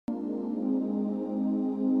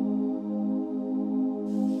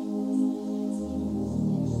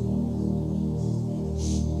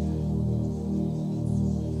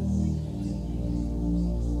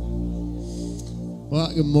Well,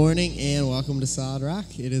 good morning and welcome to Solid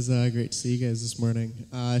Rock. It is great to see you guys this morning.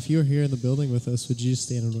 If you are here in the building with us, would you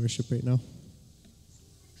stand and worship right now?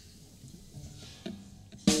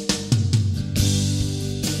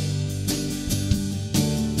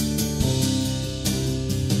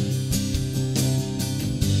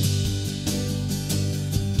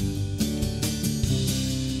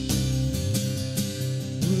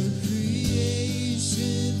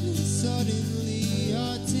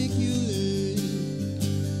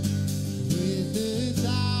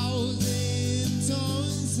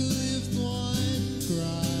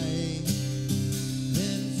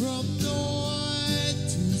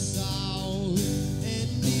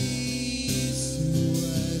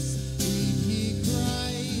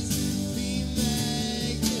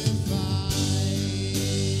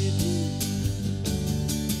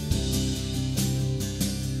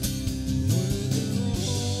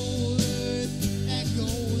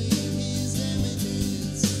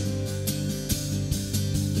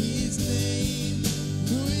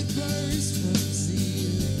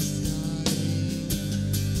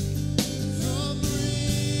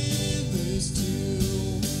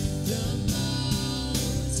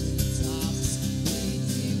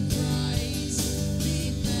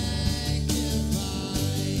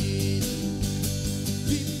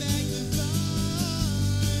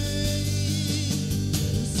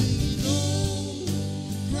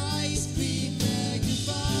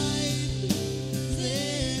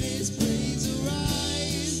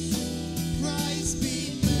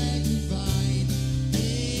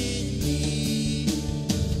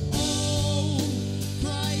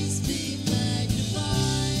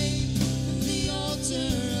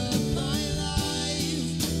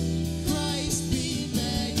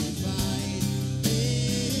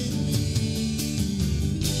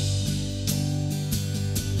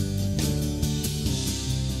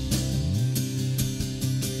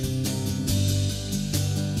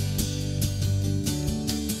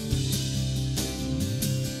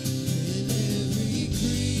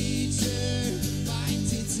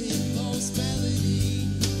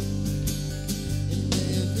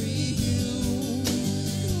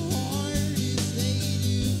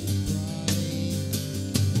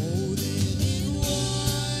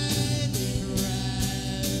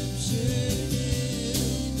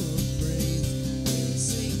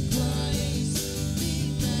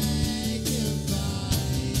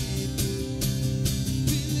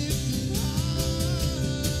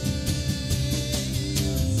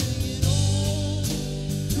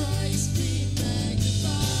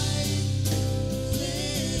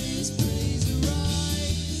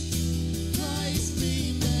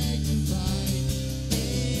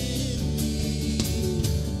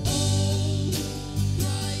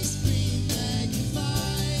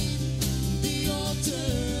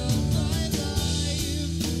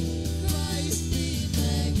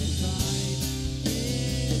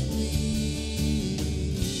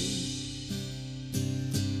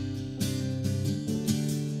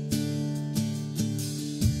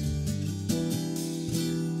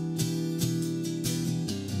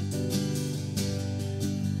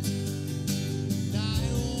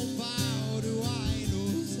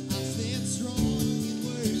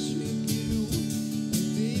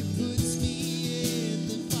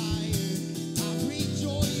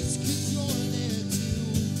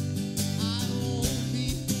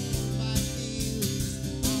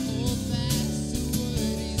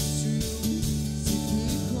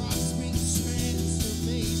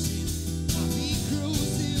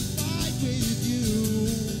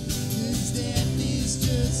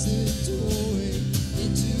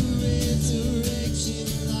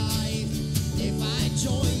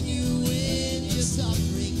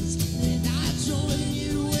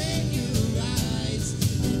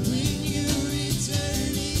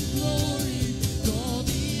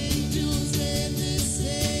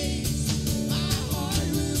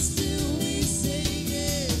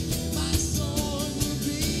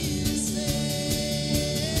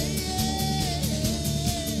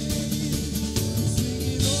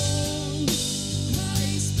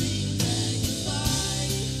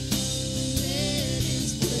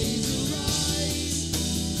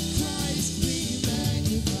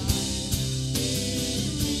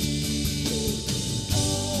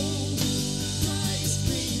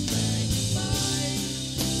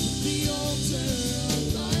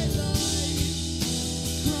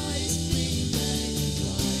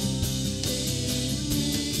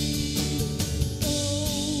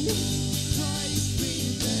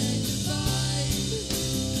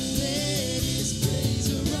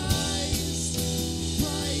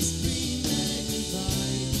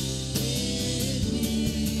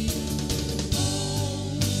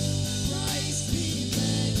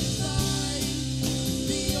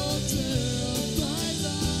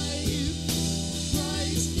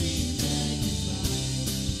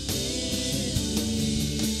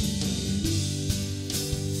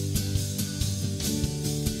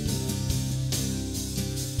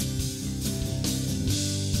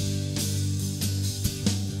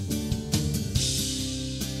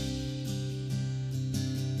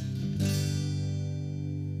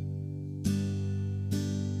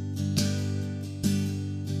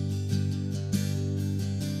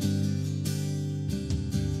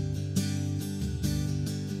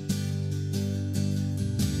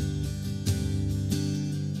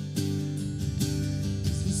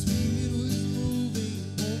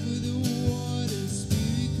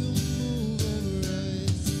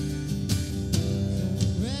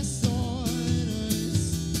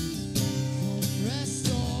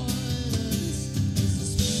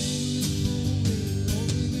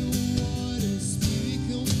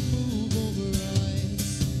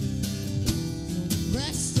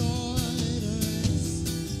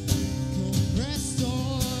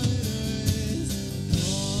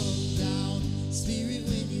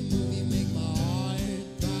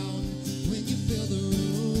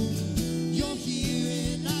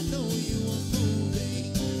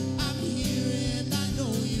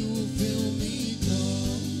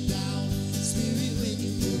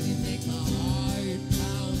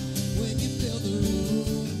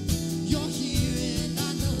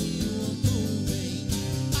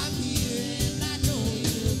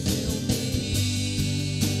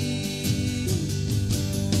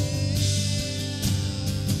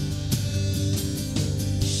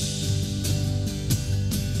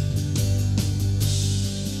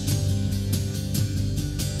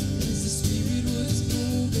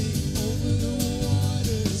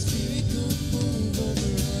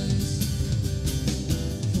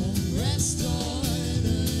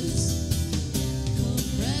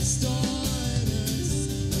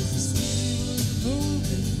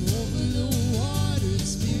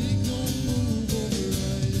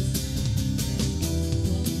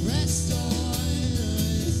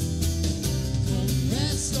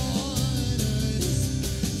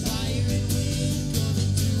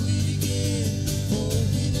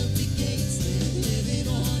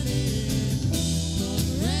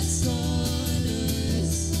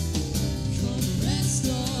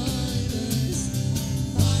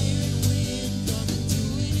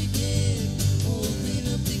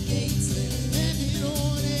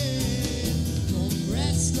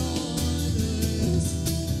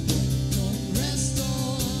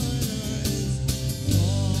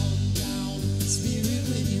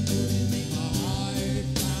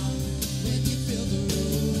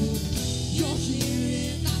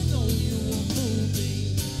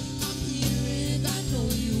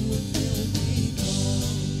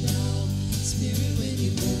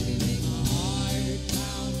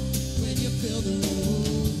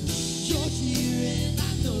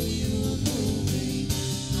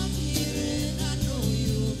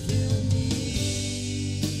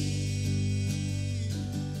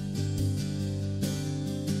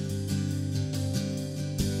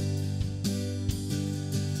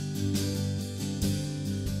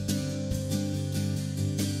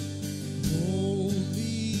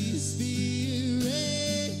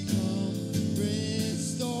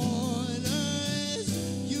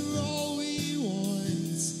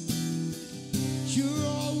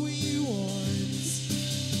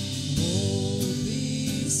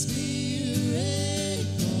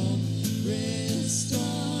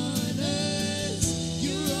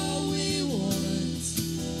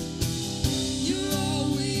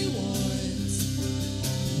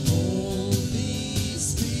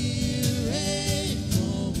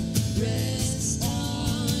 rest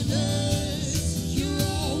on us. You're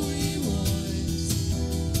all we want.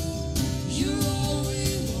 You're all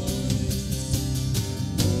we want.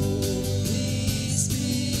 Holy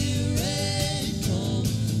Spirit, come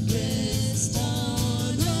rest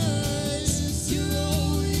on us. You're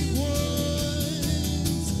all we want.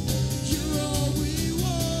 You're all we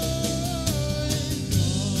want.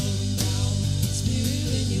 Come down, Spirit,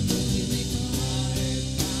 when you move, you make my heart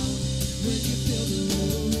pound. When you fill the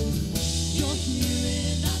room, you're here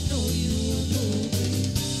and I know you are moving.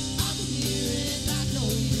 I'm here and I know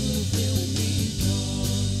you will fill me.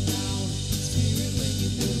 Come down, Spirit, when you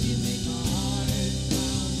move, you make my heart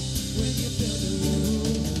pound. When you fill the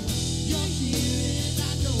room, you're here and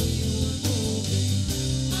I know you are moving.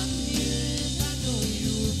 I'm here and I know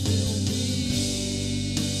you will fill me.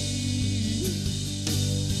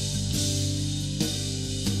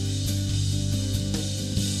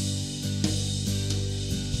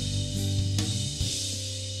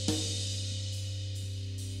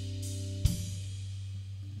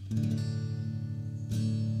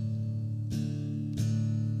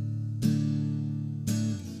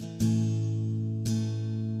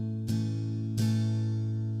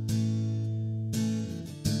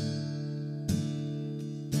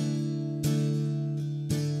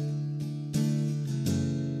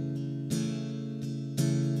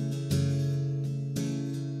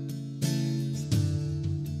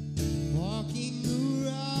 Walking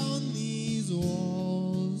around these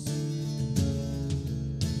walls,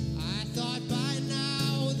 I thought by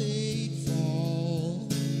now they'd fall,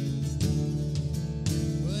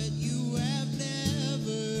 but you have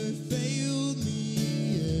never failed me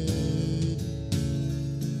yet.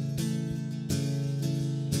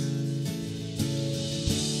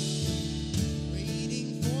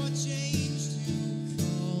 Waiting for change to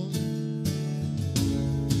come,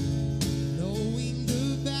 knowing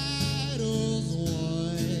the battle's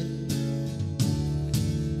won.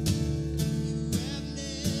 You have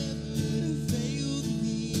never failed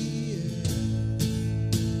me yet.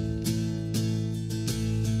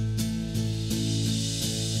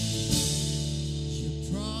 Your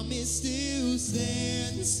promise still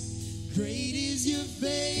stands. Great is your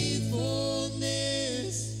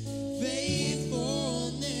faithfulness,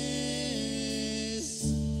 faithfulness.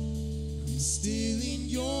 I'm still in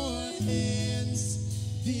your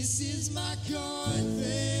hands. This is my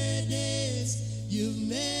confidence. You've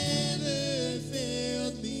never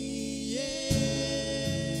failed me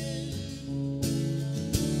yet.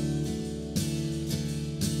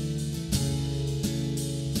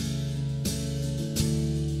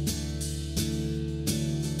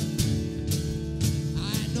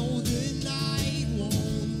 I know the night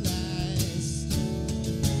won't last.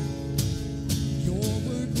 Your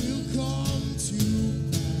word will come to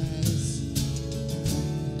pass.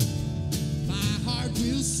 My heart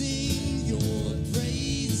will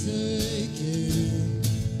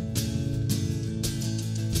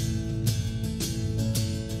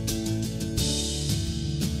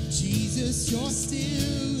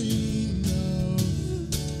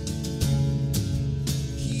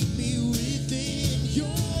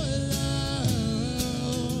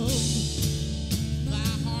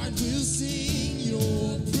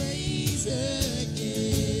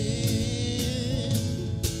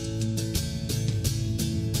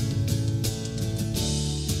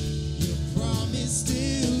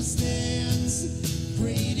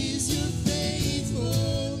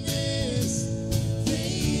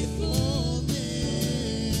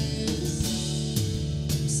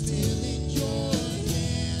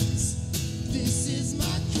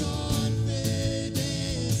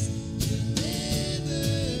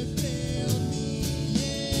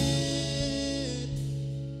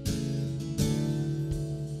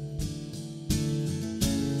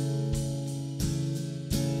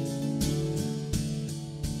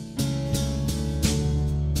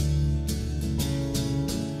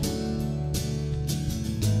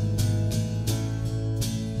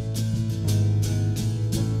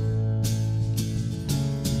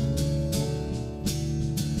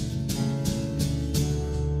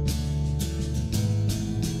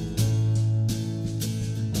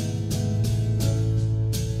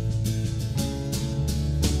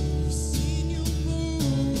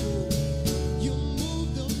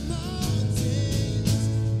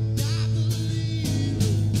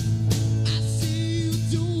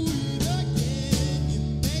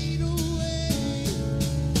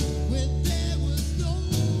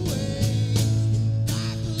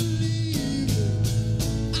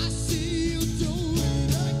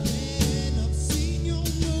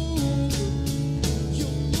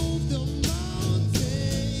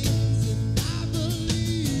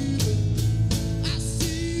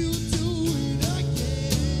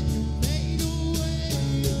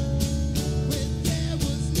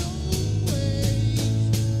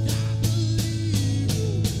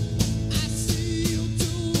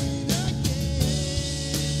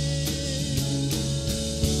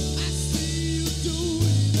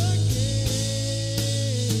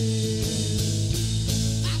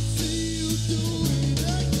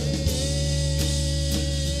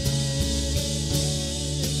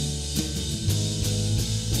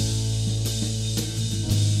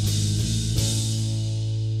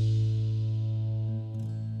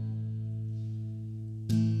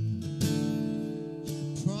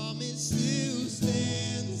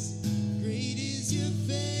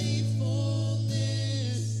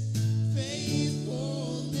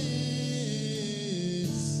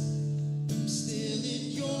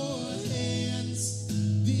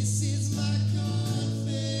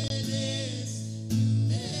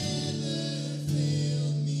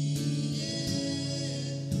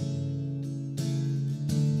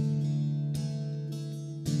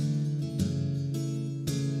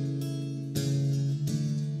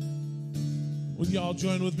y'all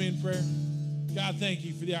join with me in prayer? God, thank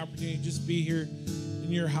you for the opportunity to just be here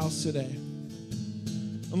in your house today.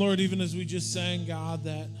 And Lord, even as we just sang, God,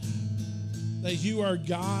 that you are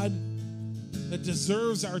God that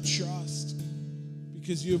deserves our trust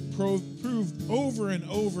because you have proved over and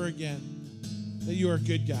over again that you are a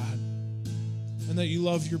good God and that you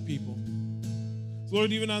love your people. So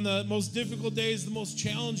Lord, even on the most difficult days, the most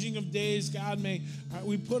challenging of days, God, may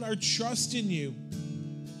we put our trust in you.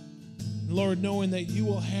 And Lord, knowing that you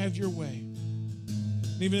will have your way.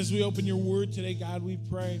 And even as we open your word today, God, we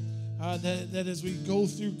pray that as we go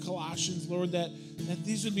through Colossians, Lord, that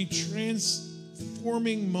these would be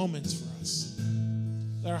transforming moments for us.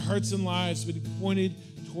 That our hearts and lives would be pointed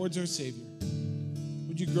towards our Savior.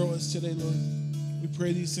 Would you grow us today, Lord? We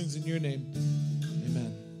pray these things in your name.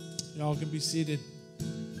 Amen. Y'all can be seated.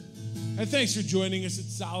 And thanks for joining us at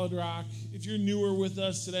Solid Rock. If you're newer with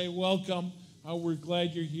us today, welcome. We're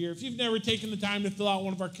glad you're here. If you've never taken the time to fill out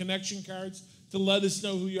one of our connection cards to let us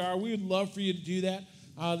know who you are, we would love for you to do that.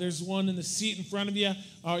 There's one in the seat in front of you.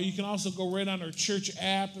 You can also go right on our church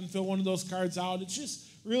app and fill one of those cards out. It's just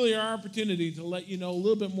really our opportunity to let you know a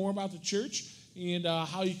little bit more about the church and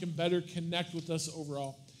how you can better connect with us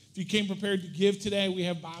overall. If you came prepared to give today, we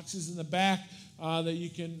have boxes in the back that you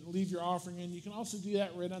can leave your offering in. You can also do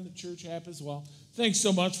that right on the church app as well. Thanks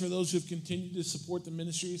so much for those who have continued to support the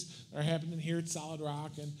ministries that are happening here at Solid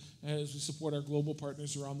Rock and as we support our global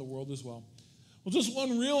partners around the world as well. Well, just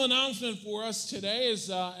one real announcement for us today is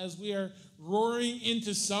as we are roaring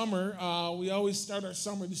into summer, we always start our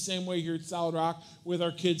summer the same way here at Solid Rock with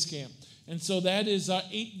our kids camp. And so that is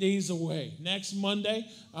 8 days away. Next Monday,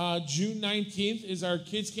 June 19th, is our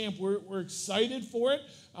kids camp. We're excited for it.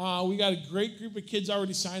 We got a great group of kids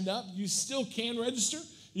already signed up. You still can register.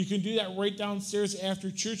 You can do that right downstairs after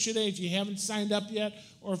church today if you haven't signed up yet,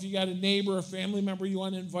 or if you got a neighbor or family member you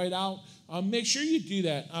want to invite out. Make sure you do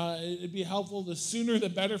that. It'd be helpful. The sooner the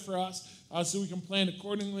better for us, so we can plan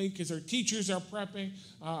accordingly, because our teachers are prepping,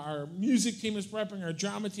 our music team is prepping, our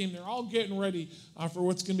drama team, they're all getting ready for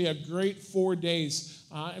what's going to be a great 4 days.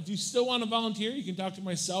 If you still want to volunteer, you can talk to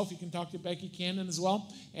myself, you can talk to Becky Cannon as well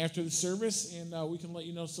after the service, and we can let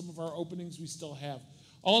you know some of our openings we still have.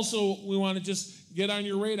 Also, we want to just get on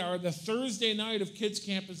your radar. The Thursday night of kids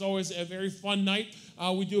camp is always a very fun night.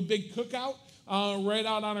 We do a big cookout right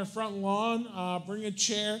out on our front lawn. Bring a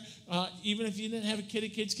chair. Even if you didn't have a kid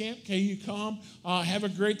at kids camp, okay, you come, have a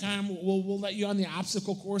great time. We'll let you on the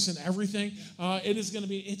obstacle course and everything.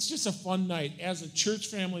 It's just a fun night as a church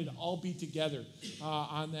family to all be together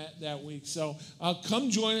on that week. So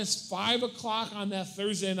come join us 5 o'clock on that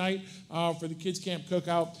Thursday night for the kids camp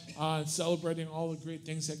cookout, celebrating all the great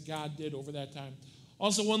things that God did over that time.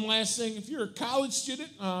 Also, one last thing, if you're a college student,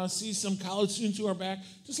 see some college students who are back,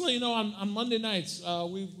 just let you know on Monday nights,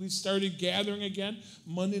 we've started gathering again,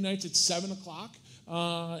 Monday nights at 7 o'clock.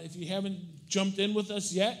 If you haven't jumped in with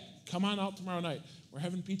us yet, come on out tomorrow night. We're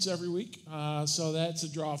having pizza every week, so that's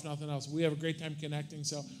a draw if nothing else. We have a great time connecting,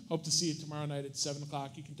 so hope to see you tomorrow night at 7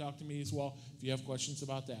 o'clock. You can talk to me as well if you have questions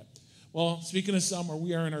about that. Well, speaking of summer,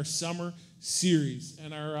 we are in our summer series,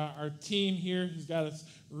 and our team here has got us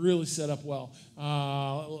really set up well,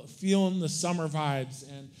 feeling the summer vibes.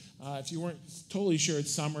 And if you weren't totally sure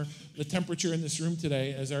it's summer, the temperature in this room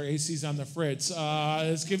today, as our AC's on the fritz,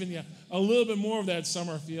 is giving you a little bit more of that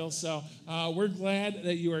summer feel. So we're glad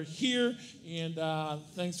that you are here, and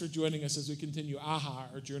thanks for joining us as we continue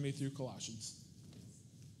our journey through Colossians.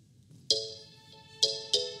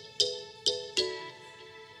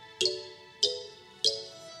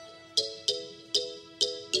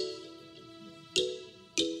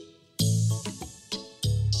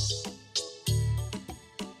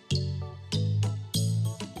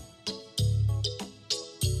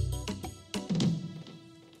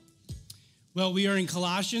 Well, we are in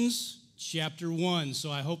Colossians chapter 1,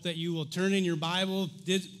 so I hope that you will turn in your Bible,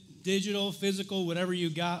 digital, physical, whatever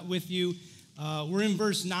you got with you. We're in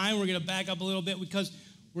verse 9. We're going to back up a little bit because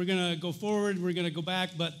we're going to go forward, we're going to go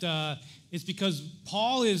back, but it's because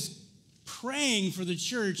Paul is praying for the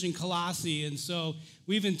church in Colossae, and so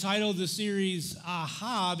we've entitled the series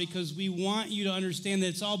Aha, because we want you to understand that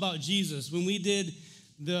it's all about Jesus. When we did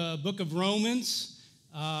the book of Romans,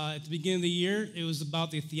 at the beginning of the year, it was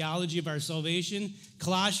about the theology of our salvation.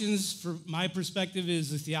 Colossians, from my perspective,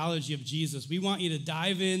 is the theology of Jesus. We want you to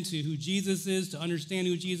dive into who Jesus is, to understand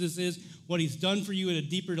who Jesus is, what he's done for you at a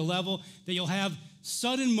deeper level, that you'll have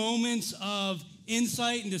sudden moments of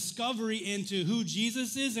insight and discovery into who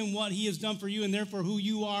Jesus is and what he has done for you, and therefore who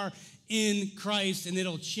you are in Christ, and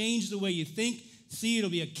it'll change the way you think. See, it'll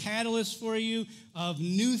be a catalyst for you of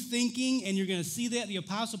new thinking, and you're going to see that the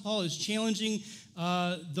Apostle Paul is challenging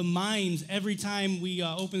the minds. Every time we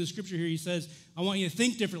open the scripture here, he says, I want you to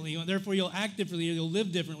think differently. Therefore, you'll act differently. You'll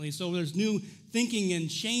live differently. So there's new thinking and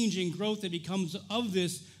change and growth that becomes of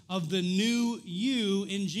this, of the new you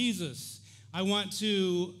in Jesus. I want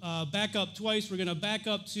to back up twice. We're going to back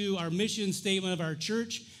up to our mission statement of our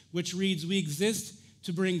church, which reads, we exist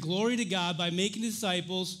to bring glory to God by making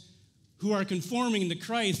disciples who are conforming to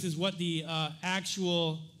Christ, is what the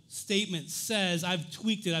actual statement says. I've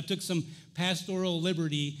tweaked it. I've took some pastoral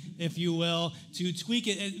liberty, if you will, to tweak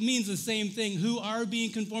it. It means the same thing. Who are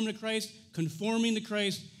being conformed to Christ, conforming to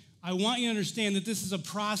Christ. I want you to understand that this is a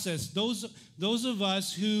process. Those of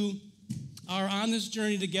us who are on this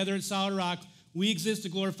journey together at Solid Rock, we exist to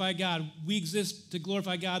glorify God. We exist to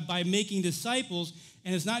glorify God by making disciples.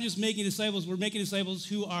 And it's not just making disciples. We're making disciples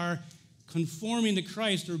who are conforming to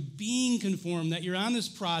Christ or being conformed, that you're on this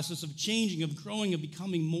process of changing, of growing, of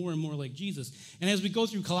becoming more and more like Jesus. And as we go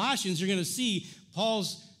through Colossians, you're going to see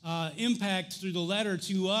Paul's impact through the letter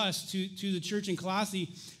to us, to the church in Colossae,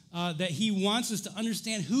 that he wants us to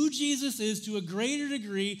understand who Jesus is to a greater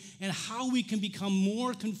degree and how we can become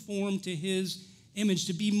more conformed to his image,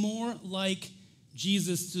 to be more like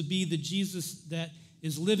Jesus, to be the Jesus that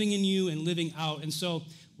is living in you and living out. And so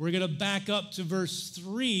we're going to back up to verse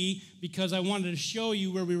 3 because I wanted to show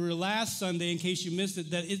you where we were last Sunday, in case you missed it,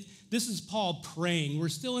 that this is Paul praying. We're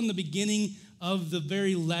still in the beginning of the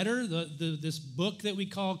very letter. This book that we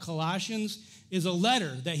call Colossians is a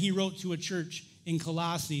letter that he wrote to a church in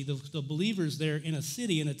Colossae, the believers there in a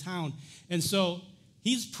city, in a town. And so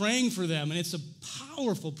he's praying for them, and it's a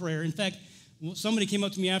powerful prayer. In fact, somebody came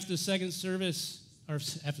up to me after the second service, or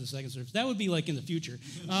after the second service. That would be like in the future,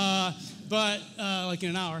 but like in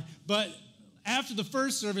an hour. But after the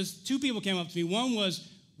first service, two people came up to me. One was,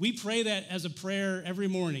 we pray that as a prayer every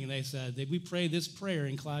morning, they said. We pray this prayer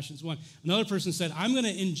in Colossians 1. Another person said, I'm going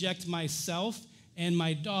to inject myself and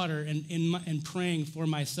my daughter and praying for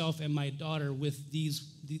myself and my daughter with these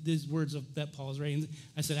words that Paul's writing.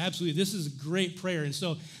 I said, absolutely, this is a great prayer. And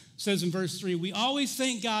so it says in verse 3, we always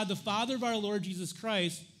thank God, the Father of our Lord Jesus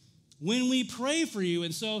Christ, when we pray for you.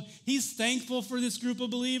 And so he's thankful for this group of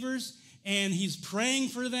believers, and he's praying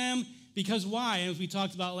for them because why? As we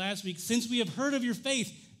talked about last week, since we have heard of your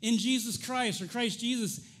faith in Jesus Christ, or Christ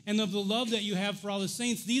Jesus, and of the love that you have for all the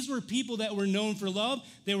saints. These were people that were known for love.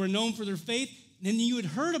 They were known for their faith. And you had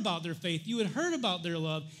heard about their faith. You had heard about their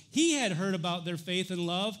love. He had heard about their faith and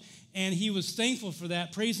love, and he was thankful for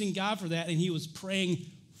that, praising God for that, and he was praying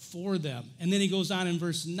for them. And then he goes on in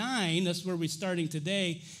verse 9, that's where we're starting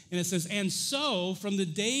today, and it says, and so from the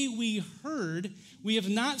day we heard, we have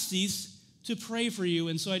not ceased to pray for you.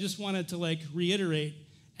 And so I just wanted to reiterate,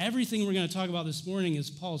 everything we're going to talk about this morning is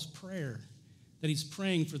Paul's prayer, that he's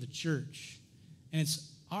praying for the church. And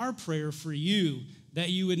it's our prayer for you, that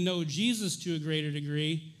you would know Jesus to a greater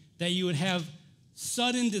degree, that you would have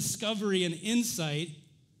sudden discovery and insight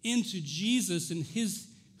into Jesus and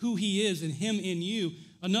who he is and him in you.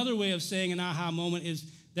 Another way of saying an aha moment is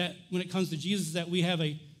that when it comes to Jesus, that we have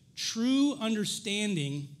a true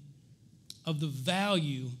understanding of the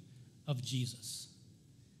value of Jesus.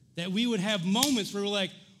 That we would have moments where we're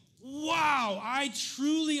like, wow, I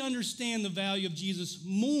truly understand the value of Jesus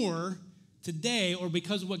more today, or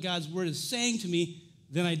because of what God's word is saying to me,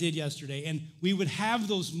 than I did yesterday. And we would have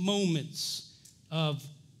those moments of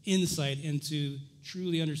insight into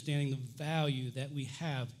truly understanding the value that we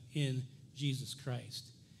have in Jesus Christ.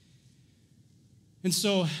 And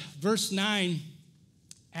so, verse 9,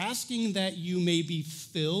 asking that you may be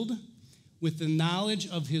filled with the knowledge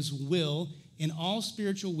of his will in all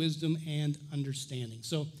spiritual wisdom and understanding.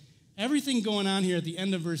 So, everything going on here at the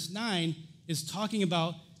end of verse 9 is talking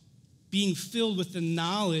about being filled with the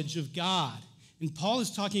knowledge of God. And Paul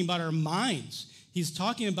is talking about our minds. He's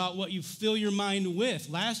talking about what you fill your mind with.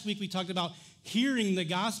 Last week we talked about hearing the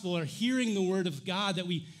gospel or hearing the word of God, that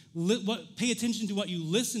we pay attention to what you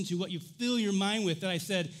listen to, what you fill your mind with. That I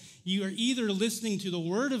said, you are either listening to the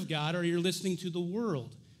word of God or you're listening to the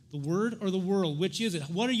world. The word or the world, which is it?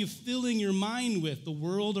 What are you filling your mind with, the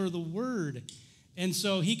world or the word? And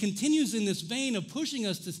so he continues in this vein of pushing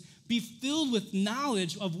us to be filled with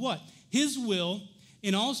knowledge of what? His will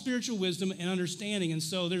in all spiritual wisdom and understanding. And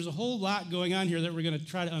so there's a whole lot going on here that we're going to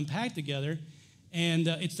try to unpack together. And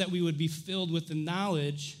it's that we would be filled with the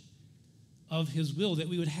knowledge of his will, that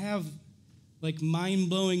we would have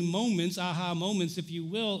mind-blowing moments, aha moments, if you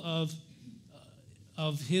will,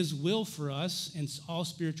 of his will for us and all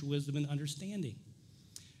spiritual wisdom and understanding.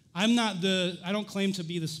 I don't claim to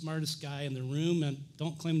be the smartest guy in the room, and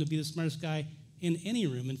don't claim to be the smartest guy in any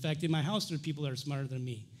room. In fact, in my house, there are people that are smarter than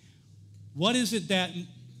me. What is it that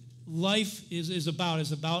life is about.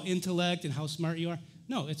 It's about intellect and how smart you are.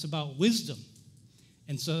 No, it's about wisdom.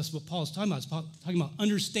 And so that's what Paul's talking about. It's talking about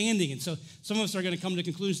understanding. And so some of us are going to come to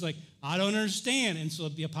conclusions like, I don't understand. And so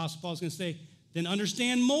the Apostle Paul is going to say, then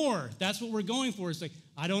understand more. That's what we're going for. It's like,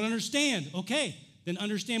 I don't understand. Okay, then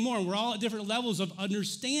understand more. And we're all at different levels of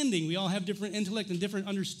understanding. We all have different intellect and different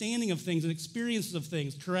understanding of things and experiences of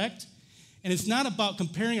things, correct? And it's not about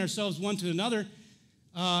comparing ourselves one to another.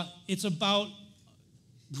 It's about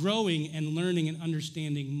growing and learning and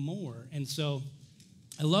understanding more. And so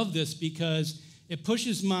I love this because it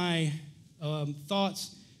pushes my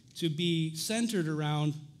thoughts to be centered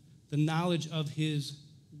around the knowledge of his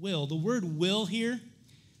will. The word will here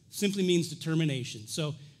simply means determination.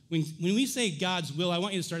 So when we say God's will, I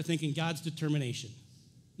want you to start thinking God's determination.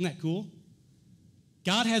 Isn't that cool?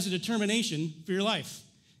 God has a determination for your life.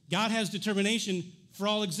 God has determination for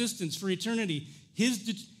all existence, for eternity. He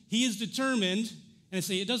is determined, and I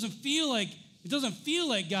say it doesn't feel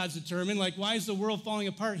like God's determined. Like, why is the world falling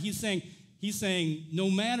apart? He's saying, no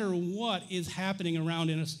matter what is happening around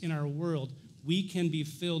us in our world, we can be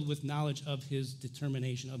filled with knowledge of his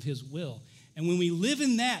determination, of his will. And when we live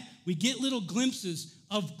in that, we get little glimpses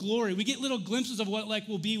of glory. We get little glimpses of what life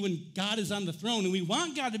will be when God is on the throne. And we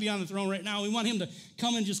want God to be on the throne right now. We want him to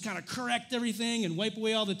come and just kind of correct everything and wipe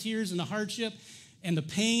away all the tears and the hardship and the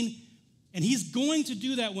pain. And he's going to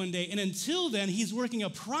do that one day. And until then, he's working a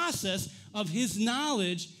process of his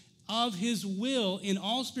knowledge of his will in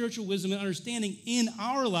all spiritual wisdom and understanding in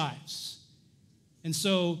our lives. And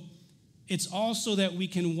so it's also that we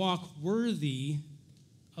can walk worthy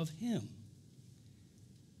of him.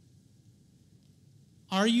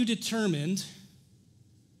 Are you determined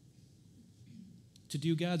to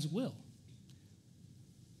do God's will?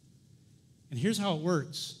 And here's how it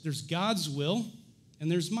works. There's God's will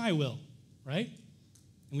and there's my will, right?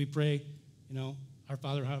 And we pray, our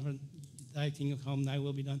Father, thy kingdom come, thy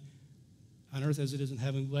will be done on earth as it is in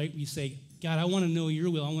heaven. Right? We say, God, I want to know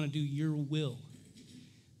your will. I want to do your will.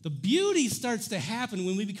 The beauty starts to happen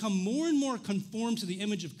when we become more and more conformed to the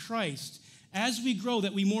image of Christ as we grow,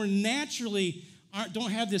 that we more naturally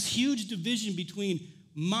don't have this huge division between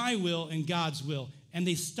my will and God's will. And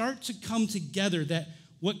they start to come together, that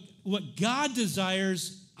what God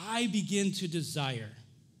desires, I begin to desire.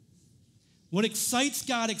 What excites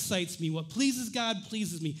God excites me. What pleases God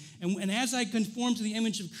pleases me. And as I conform to the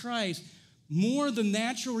image of Christ, more the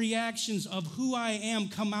natural reactions of who I am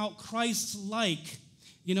come out Christ-like.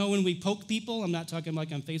 When we poke people, I'm not talking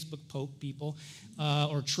like on Facebook poke people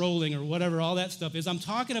or trolling or whatever all that stuff is. I'm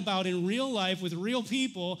talking about in real life with real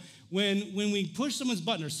people when we push someone's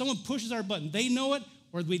button or someone pushes our button. They know it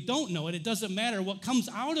or we don't know it. It doesn't matter. What comes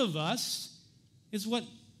out of us is what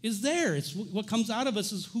is there. It's what comes out of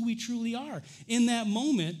us is who we truly are in that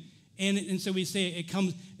moment. And so we say it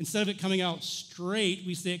comes, instead of it coming out straight,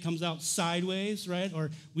 we say it comes out sideways, right?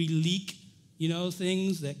 Or we leak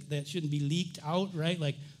things that shouldn't be leaked out, right?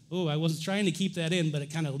 Like, oh, I wasn't trying to keep that in, but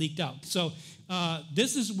it kind of leaked out. So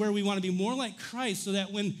this is where we want to be more like Christ so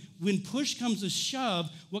that when push comes to shove,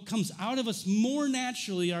 what comes out of us more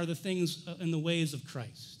naturally are the things and the ways of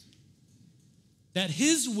Christ. That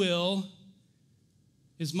his will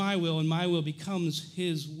is my will, and my will becomes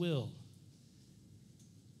his will.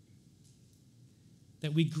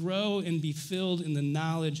 That we grow and be filled in the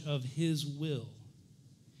knowledge of his will.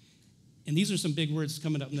 And these are some big words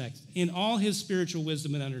coming up next. In all his spiritual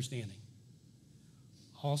wisdom and understanding.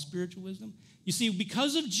 All spiritual wisdom? You see,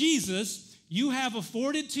 because of Jesus, you have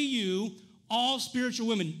afforded to you all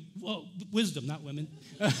spiritual wisdom, not women.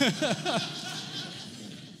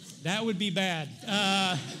 That would be bad.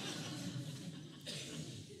 I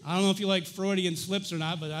don't know if you like Freudian slips or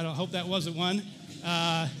not, but I hope that wasn't one.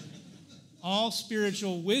 All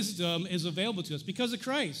spiritual wisdom is available to us because of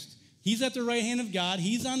Christ. He's at the right hand of God.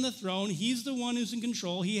 He's on the throne. He's the one who's in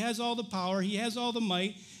control. He has all the power. He has all the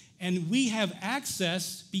might. And we have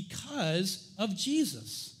access because of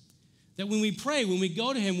Jesus. That when we pray, when we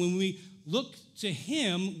go to him, when we look to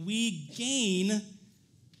him, we gain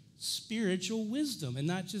spiritual wisdom. And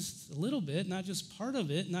not just a little bit, not just part of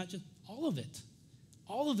it, not just all of it.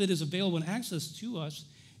 All of it is available and access to us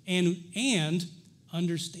and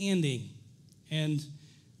understanding. And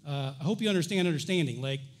I hope you understand understanding.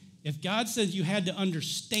 Like, if God says you had to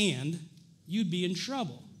understand, you'd be in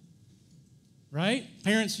trouble, right?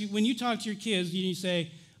 Parents, when you talk to your kids, you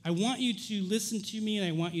say, I want you to listen to me and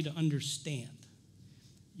I want you to understand.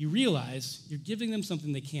 You realize you're giving them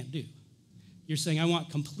something they can't do. You're saying, I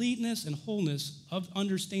want completeness and wholeness of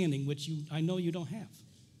understanding, which I know you don't have.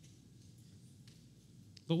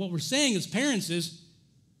 But what we're saying as parents is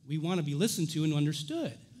we want to be listened to and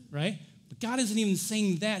understood, right? But God isn't even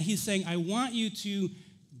saying that. He's saying, I want you to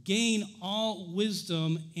gain all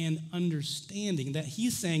wisdom and understanding. That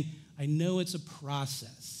he's saying, I know it's a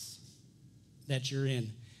process that you're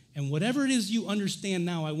in. And whatever it is you understand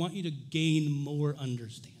now, I want you to gain more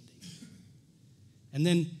understanding. And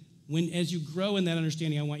then as you grow in that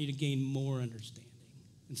understanding, I want you to gain more understanding.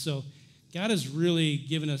 And so God has really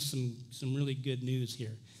given us some really good news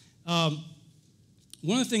here. One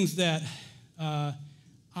of the things that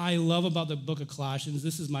I love about the book of Colossians,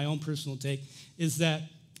 this is my own personal take, is that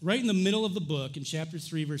right in the middle of the book, in chapter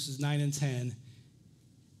 3, verses 9 and 10,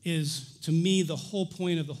 is, to me, the whole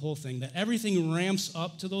point of the whole thing, that everything ramps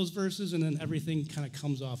up to those verses and then everything kind of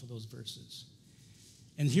comes off of those verses.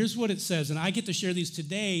 And here's what it says, and I get to share these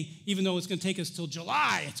today, even though it's going to take us till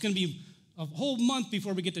July. It's going to be a whole month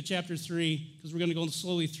before we get to chapter 3, because we're going to go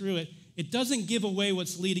slowly through it. It doesn't give away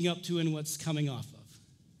what's leading up to and what's coming off of.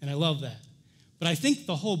 And I love that. But I think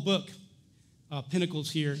the whole book pinnacles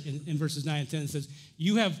here in verses 9 and 10. It says,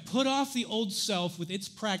 you have put off the old self with its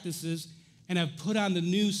practices and have put on the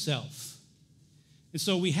new self. And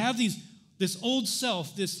so we have this old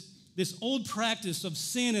self, this old practice of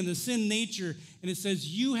sin and the sin nature, and it says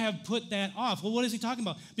you have put that off. Well, what is he talking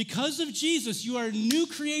about? Because of Jesus, you are a new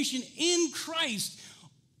creation in Christ.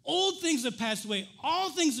 Old things have passed away. All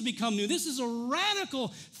things have become new. This is a radical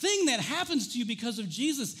thing that happens to you because of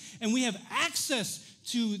Jesus. And we have access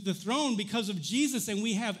to the throne because of Jesus. And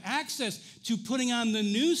we have access to putting on the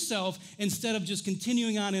new self instead of just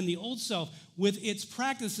continuing on in the old self with its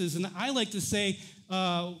practices. And I like to say,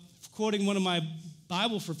 quoting one of my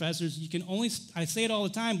Bible professors, you can only, I say it all the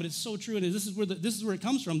time, but it's so true. And this is where it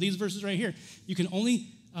comes from, these verses right here. You can only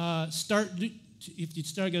if you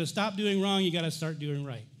got to stop doing wrong, you got to start doing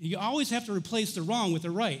right. You always have to replace the wrong with the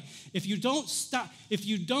right. If you want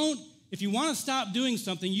to stop doing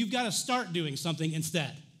something, you've got to start doing something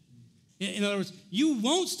instead. In other words, you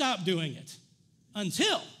won't stop doing it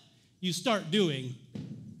until you start doing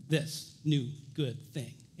this new good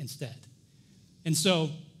thing instead. And so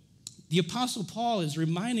the Apostle Paul is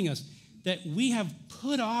reminding us that we have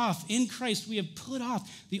put off, in Christ, we have put off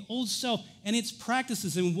the old self and its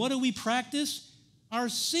practices. And what do we practice? Our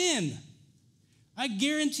sin. I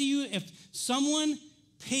guarantee you, if someone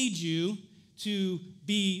paid you to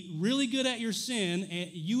be really good at your sin,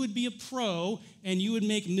 you would be a pro and you would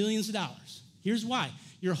make millions of dollars. Here's why.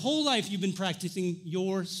 Your whole life you've been practicing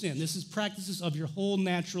your sin. This is practices of your whole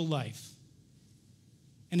natural life.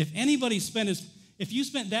 And if you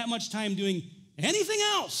spent that much time doing anything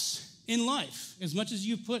else in life, as much as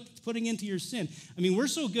you putting into your sin, I mean, we're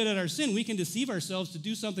so good at our sin, we can deceive ourselves to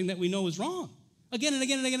do something that we know is wrong. Again and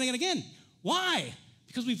again and again and again. Why?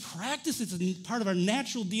 Because we practice it. It's part of our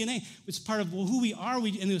natural DNA. It's part of who we are.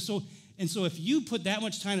 And so if you put that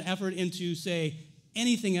much time and effort into, say,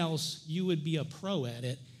 anything else, you would be a pro at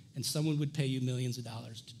it, and someone would pay you millions of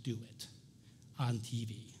dollars to do it on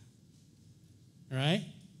TV. All right?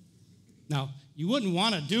 Now, you wouldn't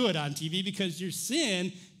want to do it on TV because your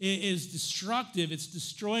sin is destructive. It's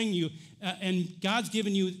destroying you. And God's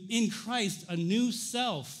given you in Christ a new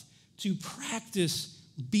self to practice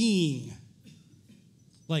being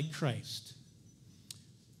like Christ.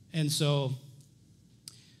 And so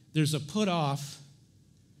there's a put off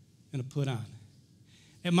and a put on.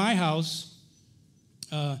 At my house,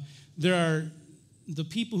 there are the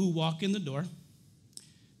people who walk in the door,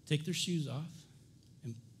 take their shoes off,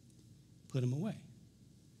 and put them away.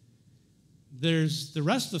 There's the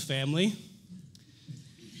rest of the family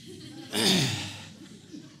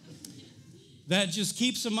that just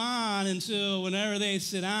keeps them on until whenever they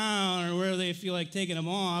sit down or where they feel like taking them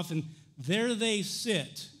off, and there they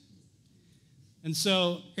sit. And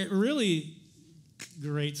so it really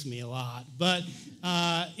grates me a lot. But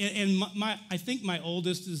I think my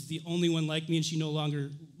oldest is the only one like me, and she no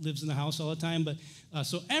longer lives in the house all the time. But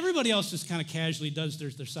so everybody else just kind of casually does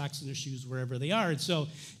their socks and their shoes wherever they are. And so,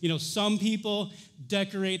 some people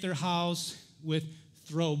decorate their house with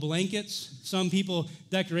throw blankets. Some people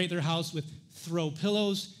decorate their house with throw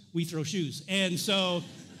pillows. We throw shoes. And so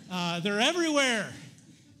they're everywhere.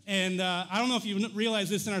 And I don't know if you realize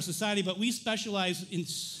this in our society, but we specialize in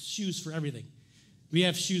shoes for everything. We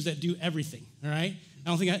have shoes that do everything, all right? I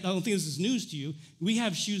don't think this is news to you. We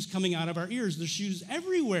have shoes coming out of our ears. There's shoes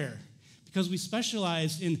everywhere because we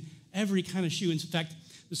specialize in every kind of shoe. In fact,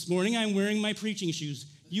 this morning I'm wearing my preaching shoes.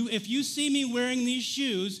 If you see me wearing these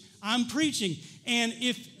shoes, I'm preaching. And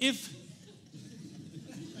if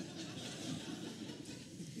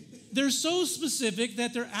they're so specific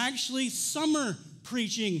that they're actually summer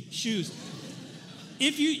preaching shoes.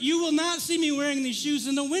 If you will not see me wearing these shoes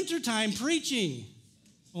in the wintertime preaching,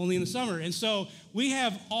 only in the summer. And so we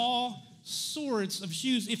have all sorts of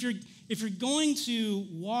shoes. If you're going to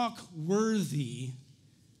walk worthy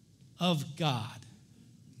of God,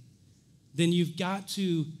 then you've got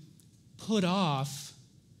to put off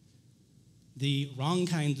the wrong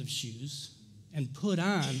kinds of shoes and put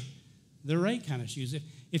on the right kind of shoes.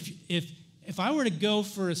 If I were to go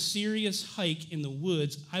for a serious hike in the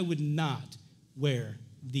woods, I would not wear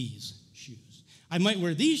these shoes. I might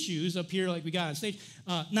wear these shoes up here like we got on stage.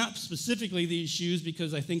 Not specifically these shoes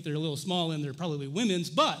because I think they're a little small and they're probably women's,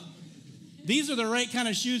 but these are the right kind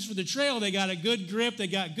of shoes for the trail. They got a good grip. They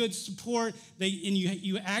got good support. And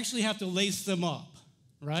you actually have to lace them up,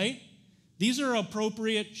 right? These are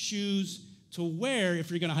appropriate shoes to wear if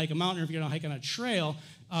you're going to hike a mountain or if you're going to hike on a trail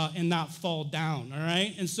and not fall down, all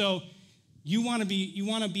right? And so you want to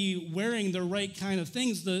be wearing the right kind of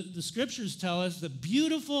things. The scriptures tell us that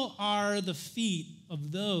beautiful are the feet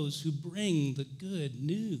of those who bring the good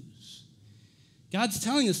news. God's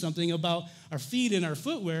telling us something about our feet and our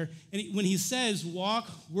footwear, and when he says, walk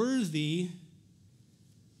worthy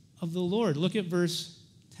of the Lord. Look at verse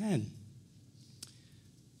 10.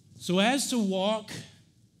 So as to walk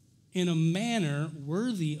in a manner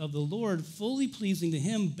worthy of the Lord, fully pleasing to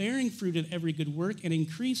him, bearing fruit in every good work, and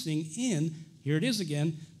increasing in, here it is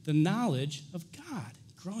again, the knowledge of God,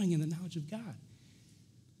 growing in the knowledge of God.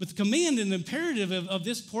 But the command and imperative of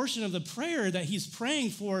this portion of the prayer that he's praying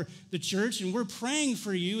for the church, and we're praying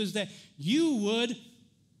for you, is that you would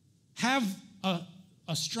have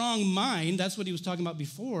a strong mind. That's what he was talking about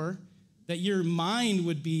before, that your mind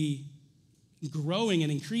would be growing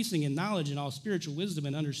and increasing in knowledge and all spiritual wisdom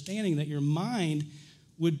and understanding, that your mind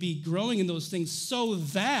would be growing in those things so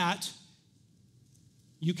that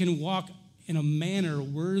you can walk in a manner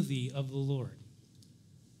worthy of the Lord.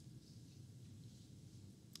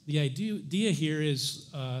 The idea here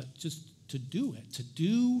is just to do it, to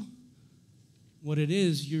do what it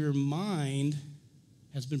is your mind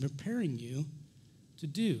has been preparing you to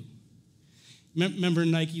do. Remember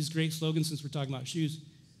Nike's great slogan, since we're talking about shoes?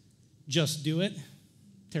 Just do it.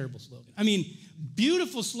 Terrible slogan. I mean,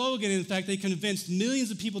 beautiful slogan. In fact, they convinced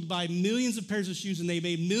millions of people to buy millions of pairs of shoes, and they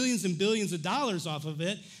made millions and billions of dollars off of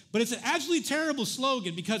it. But it's an absolutely terrible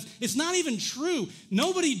slogan because it's not even true.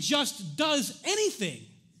 Nobody just does anything.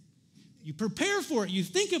 You prepare for it. You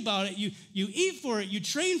think about it. You eat for it. You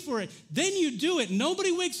train for it. Then you do it.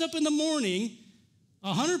 Nobody wakes up in the morning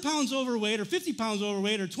 100 pounds overweight or 50 pounds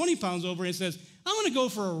overweight or 20 pounds overweight and says, I'm going to go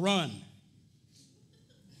for a run.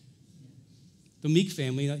 The Meek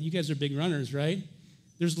family, you guys are big runners, right?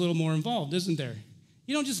 There's a little more involved, isn't there?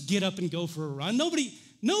 You don't just get up and go for a run. Nobody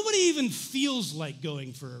even feels like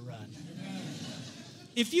going for a run.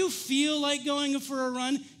 If you feel like going for a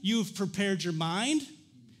run, you've prepared your mind,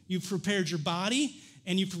 you've prepared your body,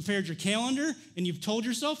 and you've prepared your calendar, and you've told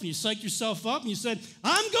yourself, and you psyched yourself up, and you said,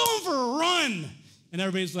 I'm going for a run. And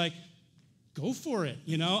everybody's like, go for it,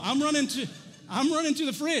 you know? I'm running to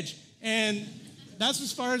the fridge, and that's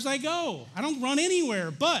as far as I go. I don't run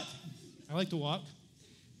anywhere, but I like to walk,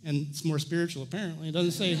 and it's more spiritual, apparently. It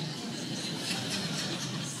doesn't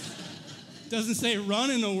say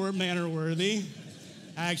run in a manner worthy.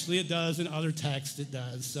 Actually, it does. In other texts, it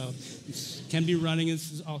does. So it can be running.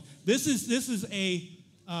 This is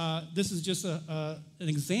just an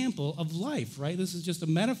example of life, right? This is just a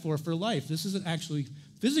metaphor for life. This isn't actually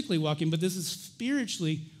physically walking, but this is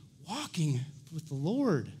spiritually walking with the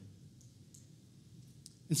Lord.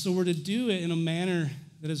 And so we're to do it in a manner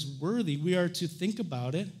that is worthy. We are to think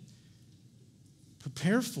about it,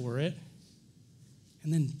 prepare for it,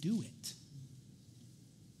 and then do it.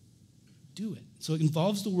 Do it. So it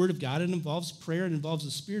involves the Word of God, it involves prayer, it involves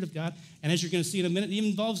the Spirit of God, and as you're going to see in a minute, it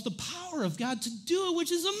even involves the power of God to do it,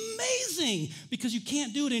 which is amazing, because you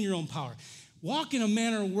can't do it in your own power. Walk in a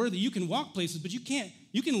manner worthy. You can walk places, but you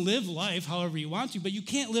can live life however you want to, but you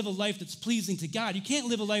can't live a life that's pleasing to God. You can't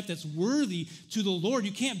live a life that's worthy to the Lord.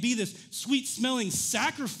 You can't be this sweet-smelling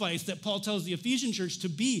sacrifice that Paul tells the Ephesian church to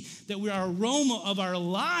be, that our aroma of our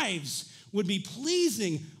lives would be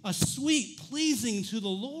pleasing, a sweet pleasing to the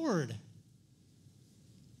Lord.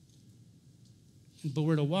 But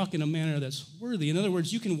we're to walk in a manner that's worthy. In other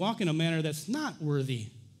words, you can walk in a manner that's not worthy.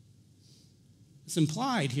 It's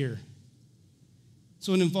implied here.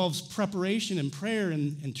 So it involves preparation and prayer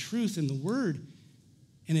and truth in the Word.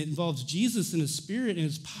 And it involves Jesus and His Spirit and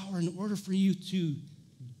His power in order for you to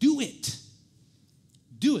do it.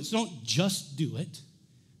 Do it. So don't just do it,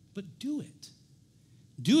 but do it.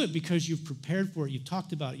 Do it because you've prepared for it. You've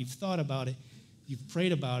talked about it. You've thought about it. You've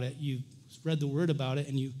prayed about it. You've read the Word about it.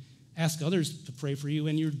 And you ask others to pray for you.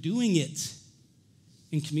 And you're doing it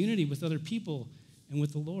in community with other people and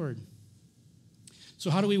with the Lord. So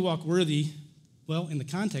how do we walk worthy? Well, in the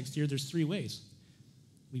context here, there's three ways.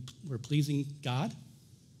 We're pleasing God,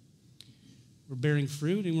 we're bearing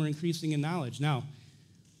fruit, and we're increasing in knowledge. Now,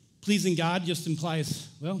 pleasing God just implies,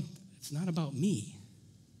 well, it's not about me.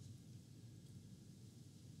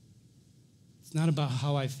 It's not about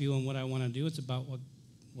how I feel and what I want to do. It's about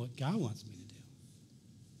what God wants me to do.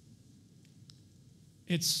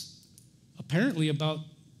 It's apparently about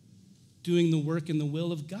doing the work in the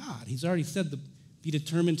will of God. He's already said, be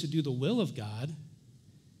determined to do the will of God.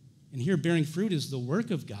 And here, bearing fruit is the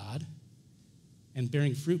work of God. And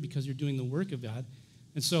bearing fruit because you're doing the work of God.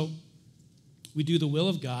 And so, we do the will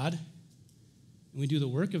of God, and we do the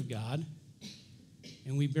work of God,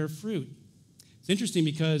 and we bear fruit. It's interesting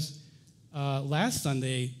because last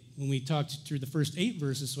Sunday, when we talked through the first 8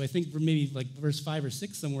 verses, so I think for maybe like verse 5 or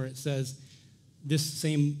 6 somewhere, it says this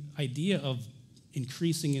same idea of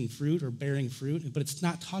increasing in fruit or bearing fruit, but it's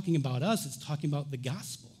not talking about us, it's talking about the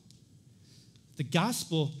gospel. The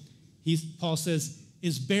gospel, Paul says,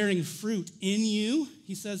 is bearing fruit in you,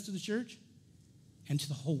 he says to the church, and to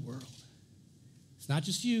the whole world. It's not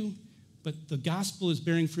just you, but the gospel is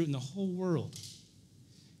bearing fruit in the whole world.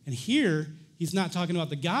 And here, he's not talking about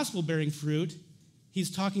the gospel bearing fruit,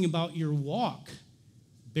 he's talking about your walk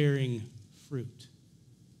bearing fruit.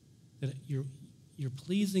 That you're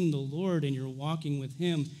pleasing the Lord and you're walking with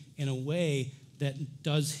him in a way that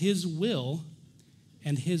does his will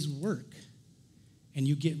and his work. And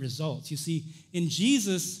you get results. You see, in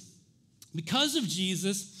Jesus, because of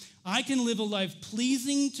Jesus, I can live a life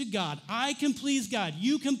pleasing to God. I can please God.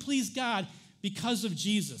 You can please God because of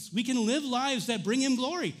Jesus. We can live lives that bring him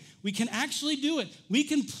glory. We can actually do it. We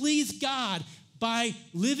can please God by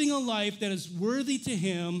living a life that is worthy to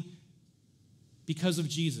him because of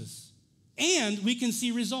Jesus. And we can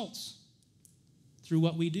see results through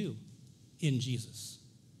what we do in Jesus.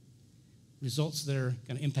 Results that are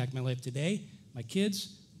going to impact my life today, my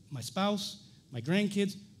kids, my spouse, my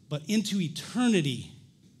grandkids, but into eternity,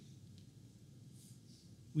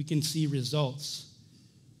 we can see results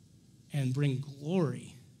and bring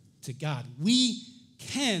glory to God. We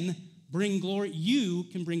can bring glory. You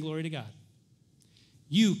can bring glory to God.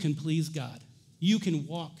 You can please God. You can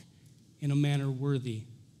walk in a manner worthy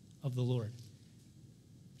of the Lord.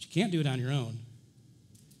 But you can't do it on your own.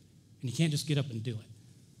 And you can't just get up and do it.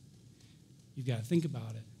 You've got to think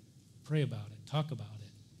about it, pray about it, talk about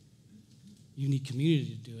it. You need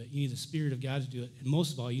community to do it. You need the Spirit of God to do it. And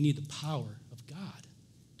most of all, you need the power of God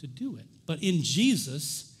to do it. But in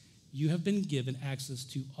Jesus, you have been given access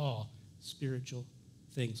to all spiritual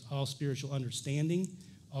things, all spiritual understanding,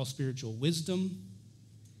 all spiritual wisdom.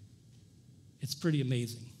 It's pretty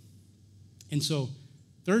amazing. And so,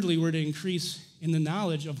 thirdly, we're to increase in the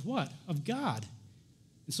knowledge of what? Of God.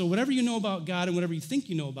 And so whatever you know about God and whatever you think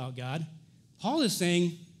you know about God, Paul is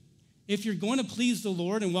saying, if you're going to please the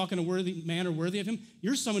Lord and walk in a worthy manner worthy of him,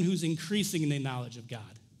 you're someone who's increasing in the knowledge of God.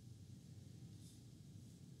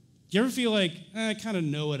 Do you ever feel like, I kind of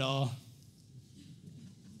know it all?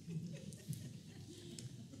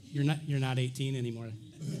 You're not 18 anymore.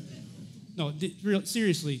 No,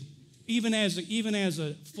 seriously, even as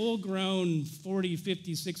a full-grown 40,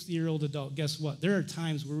 50, 60-year-old adult, guess what? There are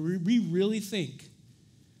times where we really think,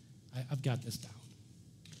 I've got this down.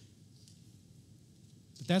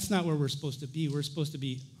 But that's not where we're supposed to be. We're supposed to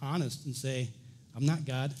be honest and say, I'm not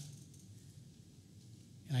God.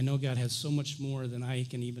 And I know God has so much more than I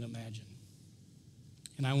can even imagine.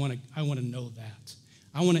 And I want to know that.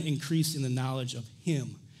 I want to increase in the knowledge of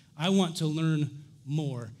him. I want to learn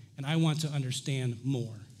more, and I want to understand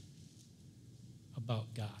more about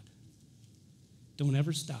God. Don't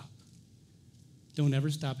ever stop. Don't ever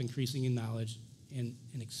stop increasing in knowledge and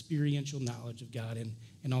experiential knowledge of God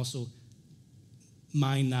and also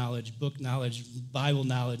mind knowledge, book knowledge, Bible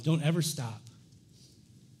knowledge. Don't ever stop.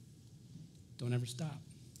 Don't ever stop.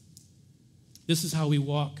 This is how we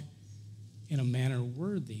walk in a manner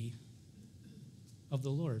worthy of the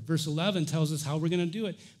Lord. Verse 11 tells us how we're going to do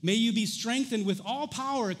it. May you be strengthened with all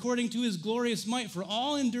power according to his glorious might for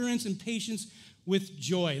all endurance and patience with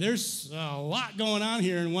joy. There's a lot going on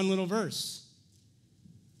here in one little verse.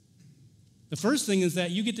 The first thing is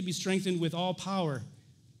that you get to be strengthened with all power.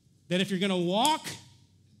 That if you're going to walk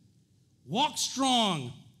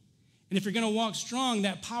strong. And if you're going to walk strong,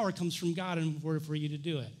 that power comes from God in order for you to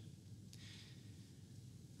do it.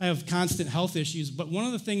 I have constant health issues, but one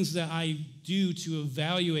of the things that I do to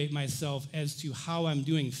evaluate myself as to how I'm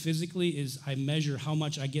doing physically is I measure how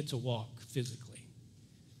much I get to walk physically.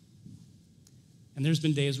 And there's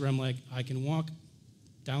been days where I'm like, I can walk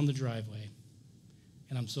down the driveway,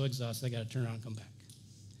 and I'm so exhausted I got to turn around and come back.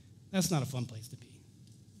 That's not a fun place to be.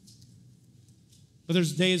 But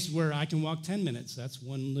there's days where I can walk 10 minutes. That's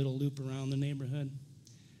one little loop around the neighborhood.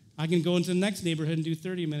 I can go into the next neighborhood and do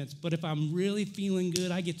 30 minutes. But if I'm really feeling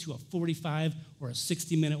good, I get to a 45 or a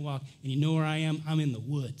 60-minute walk. And you know where I am? I'm in the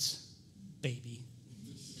woods, baby.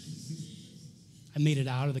 I made it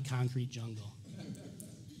out of the concrete jungle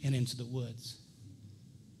and into the woods.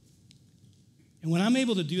 And when I'm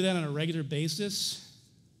able to do that on a regular basis,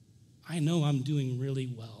 I know I'm doing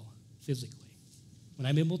really well physically. When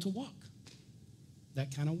I'm able to walk,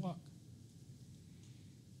 that kind of walk.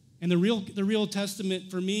 And the real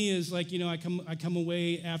testament for me is like, I come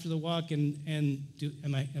away after the walk and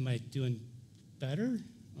am I doing better,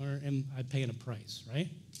 or am I paying a price, right?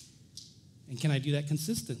 And can I do that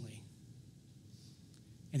consistently?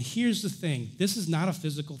 And here's the thing. This is not a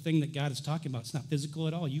physical thing that God is talking about. It's not physical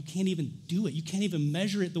at all. You can't even do it. You can't even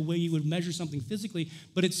measure it the way you would measure something physically,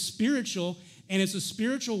 but it's spiritual, and it's a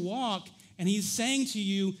spiritual walk, and he's saying to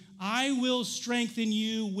you, I will strengthen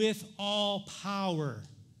you with all power.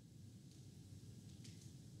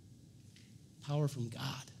 Power from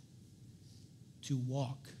God to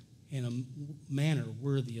walk in a manner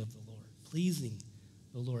worthy of the Lord, pleasing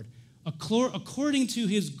the Lord, according to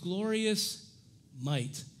his glorious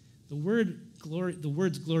might. The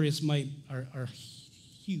words glorious might are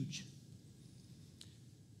huge.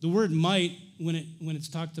 The word might, when it's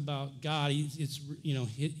talked about God,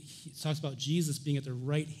 it talks about Jesus being at the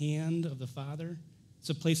right hand of the Father. It's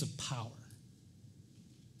a place of power.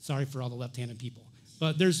 Sorry for all the left-handed people.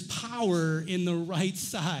 But there's power in the right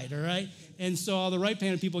side, all right? And so all the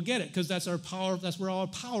right-handed people get it because that's our power. That's where all our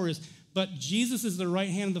power is. But Jesus is the right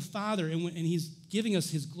hand of the Father, and he's giving us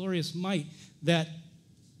his glorious might that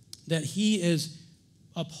he is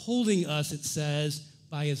upholding us, it says,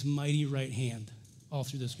 by his mighty right hand. All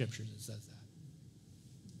through the scriptures it says that.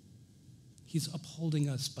 He's upholding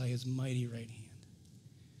us by his mighty right hand.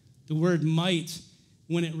 The word might,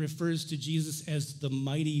 when it refers to Jesus as the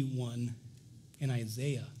mighty one, in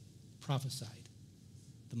Isaiah prophesied,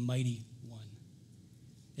 the mighty one.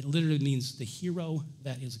 It literally means the hero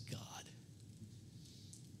that is God.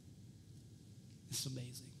 It's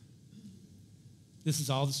amazing. This is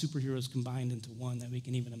all the superheroes combined into one that we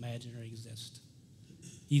can even imagine or exist.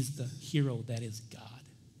 He's the hero that is God.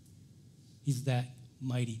 He's that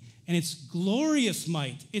mighty. And it's glorious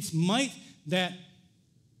might. It's might that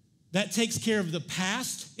takes care of the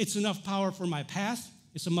past. It's enough power for my past.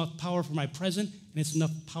 It's enough power for my present, and it's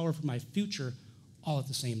enough power for my future all at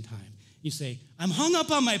the same time. You say, I'm hung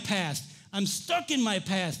up on my past. I'm stuck in my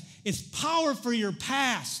past. It's power for your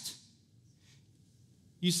past.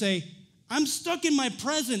 You say, I'm stuck in my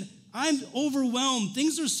present. I'm overwhelmed.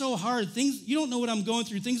 Things are so hard. You don't know what I'm going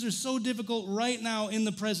through. Things are so difficult right now in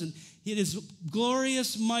the present. It is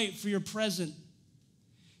glorious might for your present.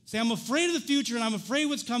 Say, I'm afraid of the future, and I'm afraid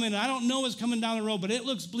what's coming, and I don't know what's coming down the road, but it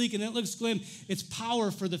looks bleak and it looks glim. It's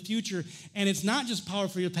power for the future, and it's not just power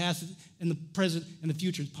for your past and the present and the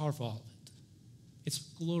future. It's power for all of it. It's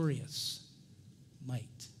glorious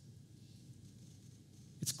might.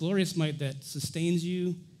 It's glorious might that sustains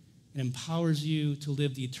you and empowers you to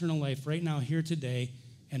live the eternal life right now, here today,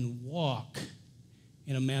 and walk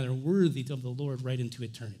in a manner worthy of the Lord right into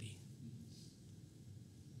eternity.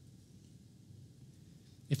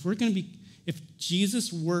 If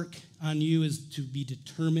Jesus' work on you is to be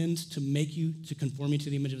determined to make you, to conform you to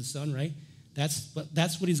the image of the Son, right? That's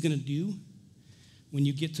what he's going to do when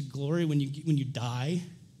you get to glory, when you die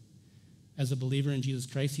as a believer in Jesus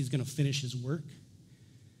Christ. He's going to finish his work.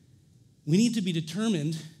 We need to be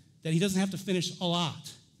determined that he doesn't have to finish a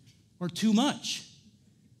lot or too much,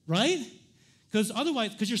 right?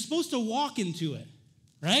 Because you're supposed to walk into it,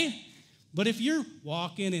 right? But if you're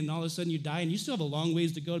walking and all of a sudden you die and you still have a long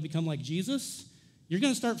ways to go to become like Jesus, you're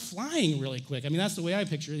going to start flying really quick. I mean, that's the way I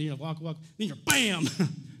picture it. Walk, then you're bam,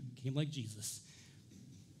 became like Jesus.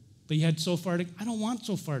 But you had so far to go. I don't want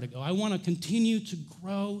so far to go. I want to continue to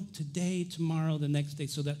grow today, tomorrow, the next day,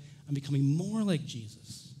 so that I'm becoming more like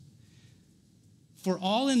Jesus. For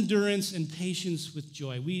all endurance and patience with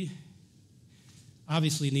joy, we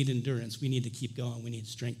obviously need endurance. We need to keep going. We need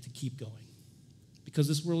strength to keep going. Because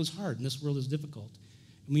this world is hard and this world is difficult.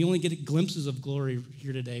 And we only get glimpses of glory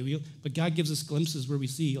here today. But God gives us glimpses where we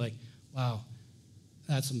see, like, wow,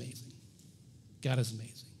 that's amazing. God is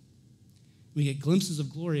amazing. We get glimpses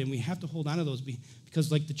of glory, and we have to hold on to those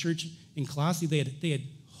because, like the church in Colossae, they had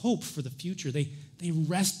hope for the future. They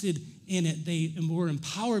rested in it. They were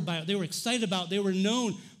empowered by it. They were excited about it. They were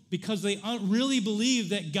known because they really believed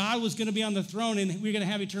that God was going to be on the throne and we're going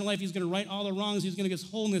to have eternal life. He's going to right all the wrongs. He's going to give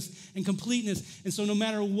us wholeness and completeness. And so no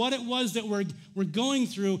matter what it was that we're going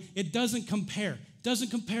through, it doesn't compare. doesn't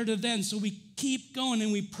compare to then. So we keep going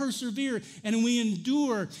and we persevere and we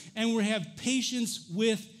endure and we have patience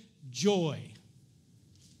with joy.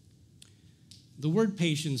 The word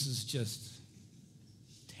patience is just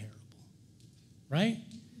terrible, right?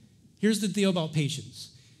 Here's the deal about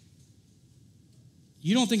patience.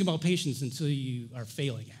 You don't think about patience until you are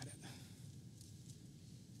failing at it,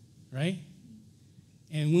 right?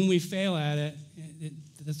 And when we fail at it,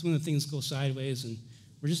 that's when the things go sideways and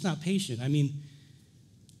we're just not patient. I mean,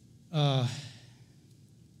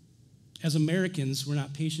 as Americans, we're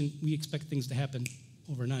not patient. We expect things to happen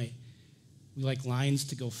overnight. We like lines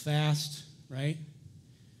to go fast, right?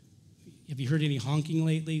 Have you heard any honking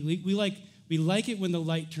lately? We like it when the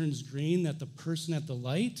light turns green, that the person at the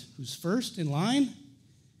light who's first in line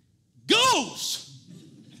goes,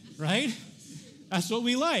 right? That's what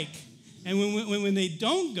we like. And when they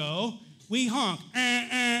don't go, we honk.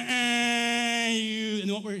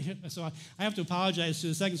 So I have to apologize to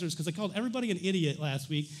the second service because I called everybody an idiot last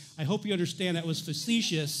week. I hope you understand that was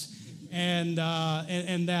facetious, and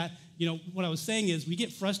that, you know, what I was saying is we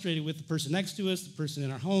get frustrated with the person next to us, the person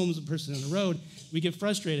in our homes, the person on the road. We get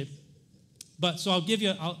frustrated. But so I'll give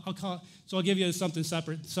you something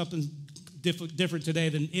separate, something different today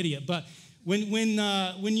than idiot. But when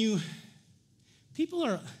you people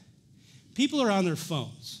are on their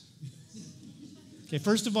phones. Okay,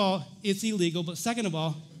 first of all, it's illegal, but second of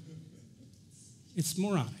all, it's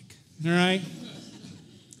moronic. All right?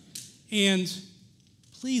 And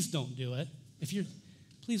please don't do it.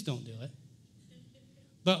 Please don't do it.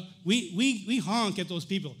 But we honk at those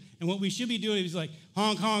people. And what we should be doing is like,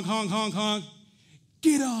 honk, honk, honk, honk, honk.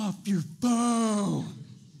 Get off your phone.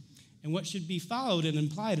 And what should be followed and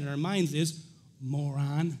implied in our minds is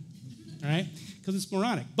moron. All right? Because it's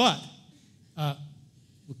moronic. But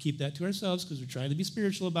we'll keep that to ourselves because we're trying to be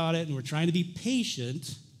spiritual about it and we're trying to be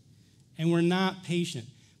patient, and we're not patient.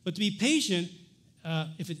 But to be patient,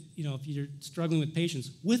 if you're struggling with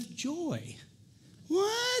patience, with joy.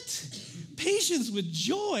 What? Patience with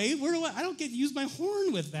joy? I don't get to use my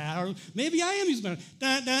horn with that. Or maybe I am using my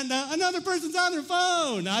horn. Another person's on their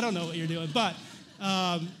phone. I don't know what you're doing. But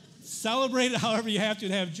celebrate it however you have to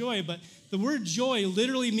have joy. But the word joy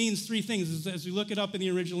literally means three things as we look it up in the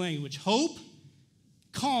original language: hope,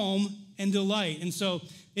 calm, and delight. And so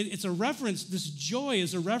it's a reference. This joy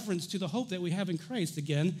is a reference to the hope that we have in Christ.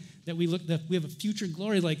 Again, that we have a future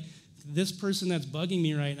glory. Like, this person that's bugging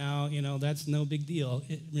me right now, that's no big deal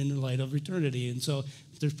in the light of eternity. And so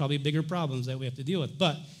there's probably bigger problems that we have to deal with.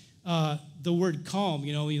 But the word calm,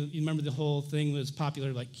 you remember the whole thing was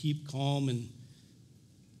popular, like keep calm and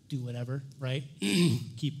do whatever, right?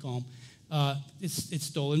 Keep calm. It's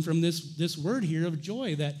stolen from this word here of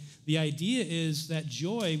joy, that the idea is that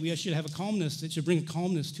joy, we should have a calmness. It should bring a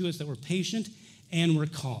calmness to us, that we're patient and we're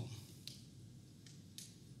calm.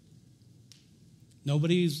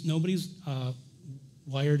 Nobody's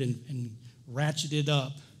wired and ratcheted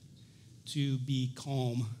up to be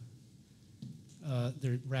calm.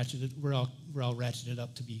 We're all ratcheted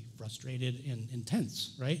up to be frustrated and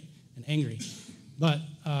intense, right? And angry. But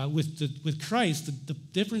with Christ, the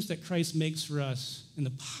difference that Christ makes for us and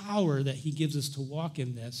the power that he gives us to walk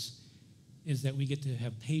in this is that we get to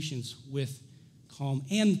have patience with calm.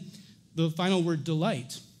 And the final word,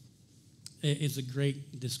 delight, is a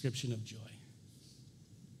great description of joy.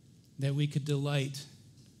 That we could delight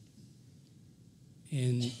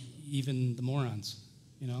in even the morons,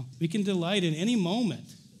 We can delight in any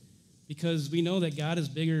moment because we know that God is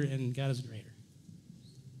bigger and God is greater.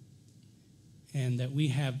 And that we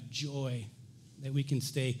have joy, that we can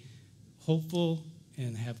stay hopeful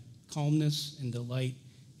and have calmness and delight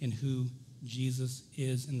in who Jesus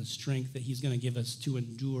is and the strength that he's going to give us to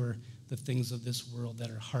endure the things of this world that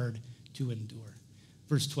are hard to endure.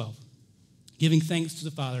 Verse 12. Giving thanks to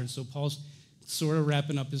the Father. And so Paul's sort of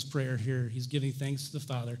wrapping up his prayer here. He's giving thanks to the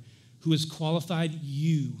Father who has qualified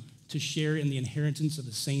you to share in the inheritance of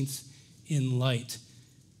the saints in light.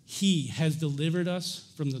 He has delivered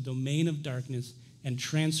us from the domain of darkness and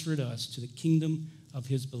transferred us to the kingdom of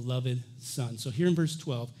his beloved Son. So here in verse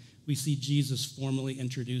 12, we see Jesus formally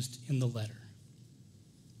introduced in the letter.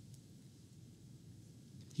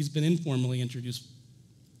 He's been informally introduced.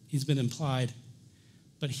 He's been implied.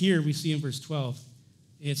 But here we see in verse 12,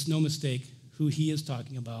 it's no mistake who he is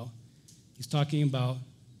talking about. He's talking about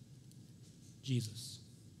Jesus,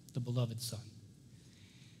 the beloved Son.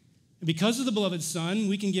 And because of the beloved Son,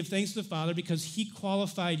 we can give thanks to the Father because he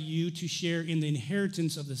qualified you to share in the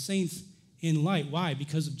inheritance of the saints in light. Why?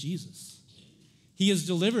 Because of Jesus. He has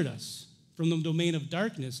delivered us from the domain of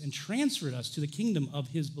darkness and transferred us to the kingdom of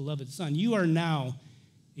his beloved Son. You are now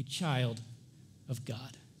a child of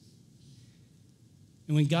God.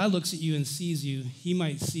 And when God looks at you and sees you, he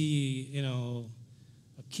might see, a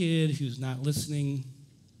kid who's not listening,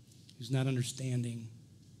 who's not understanding,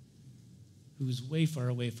 who's way far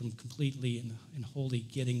away from completely and wholly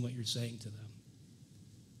getting what you're saying to them.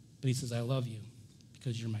 But he says, I love you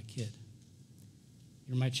because you're my kid.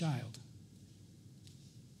 You're my child.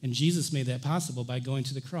 And Jesus made that possible by going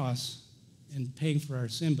to the cross and paying for our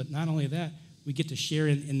sin. But not only that, we get to share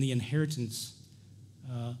in the inheritance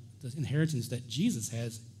that Jesus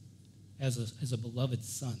has as a beloved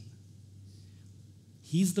son.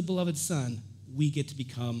 He's the beloved son. We get to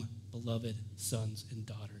become beloved sons and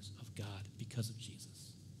daughters of God because of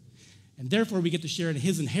Jesus. And therefore, we get to share in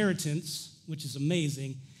his inheritance, which is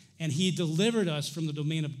amazing. And he delivered us from the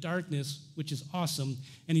domain of darkness, which is awesome.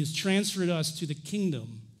 And he's transferred us to the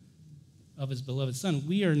kingdom of his beloved son.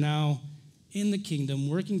 We are now in the kingdom,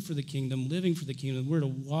 working for the kingdom, living for the kingdom. We're to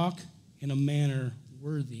walk in a manner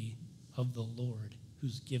worthy of the Lord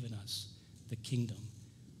who's given us the kingdom.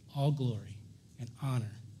 All glory and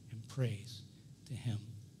honor and praise to him.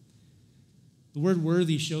 The word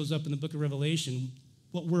worthy shows up in the book of Revelation,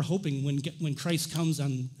 what we're hoping when Christ comes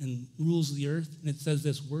on and rules the earth. And it says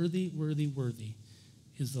this, worthy, worthy, worthy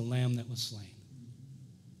is the Lamb that was slain,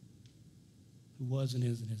 who was and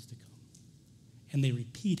is to come. And they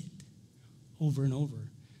repeat it over and over.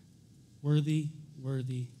 Worthy,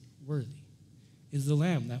 worthy, worthy is the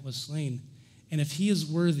Lamb that was slain. And if he is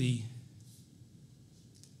worthy,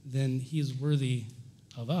 then he is worthy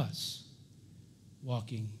of us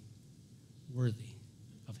walking worthy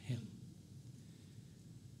of him.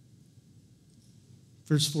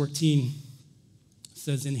 Verse 14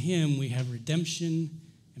 says, in him we have redemption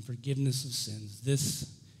and forgiveness of sins.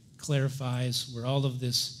 This clarifies where all of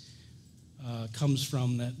this comes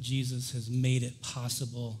from, that Jesus has made it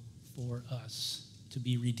possible for us to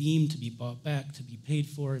be redeemed, to be bought back, to be paid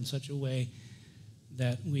for in such a way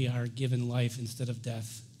that we are given life instead of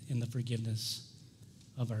death in the forgiveness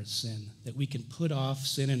of our sin, that we can put off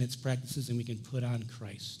sin and its practices and we can put on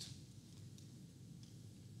Christ.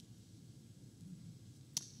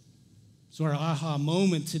 So our aha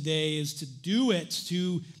moment today is to do it,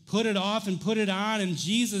 to put it off and put it on. And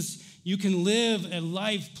Jesus, you can live a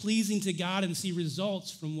life pleasing to God and see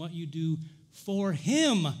results from what you do for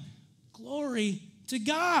him. Glory to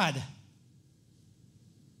God.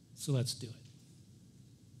 So let's do it.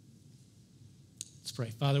 Let's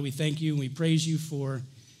pray. Father, we thank you and we praise you for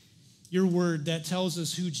your word that tells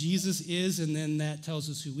us who Jesus is, and then that tells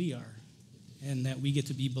us who we are, and that we get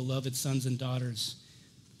to be beloved sons and daughters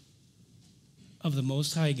of the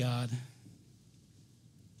Most High God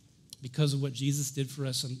because of what Jesus did for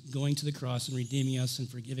us and going to the cross and redeeming us and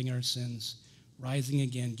forgiving our sins, rising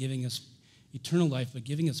again, giving us eternal life, but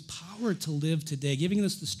giving us power to live today, giving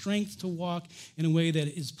us the strength to walk in a way that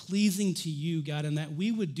is pleasing to you, God, and that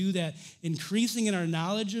we would do that, increasing in our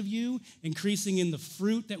knowledge of you, increasing in the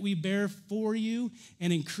fruit that we bear for you,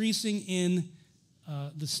 and increasing in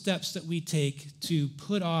the steps that we take to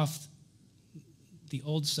put off the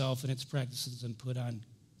old self and its practices and put on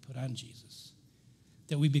Jesus,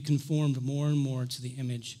 that we be conformed more and more to the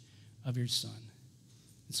image of your Son.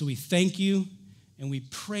 And so we thank you and we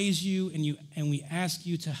praise you and we ask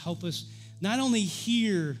you to help us not only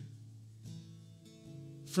hear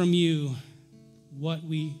from you what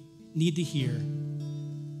we need to hear,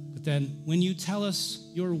 but then when you tell us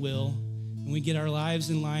your will and we get our lives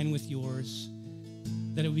in line with yours,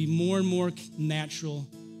 that it would be more and more natural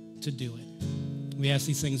to do it. We ask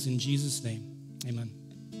these things in Jesus' name. Amen.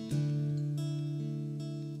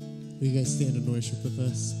 Will you guys stand and worship with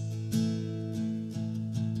us?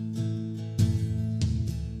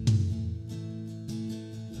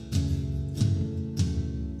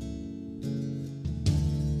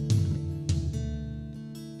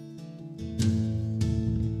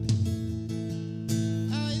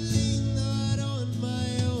 I lean not on my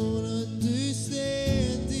own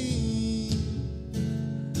understanding.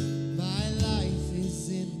 My life is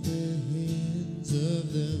in the hands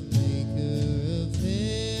of the Maker of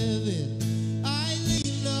heaven. I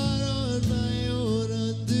lean not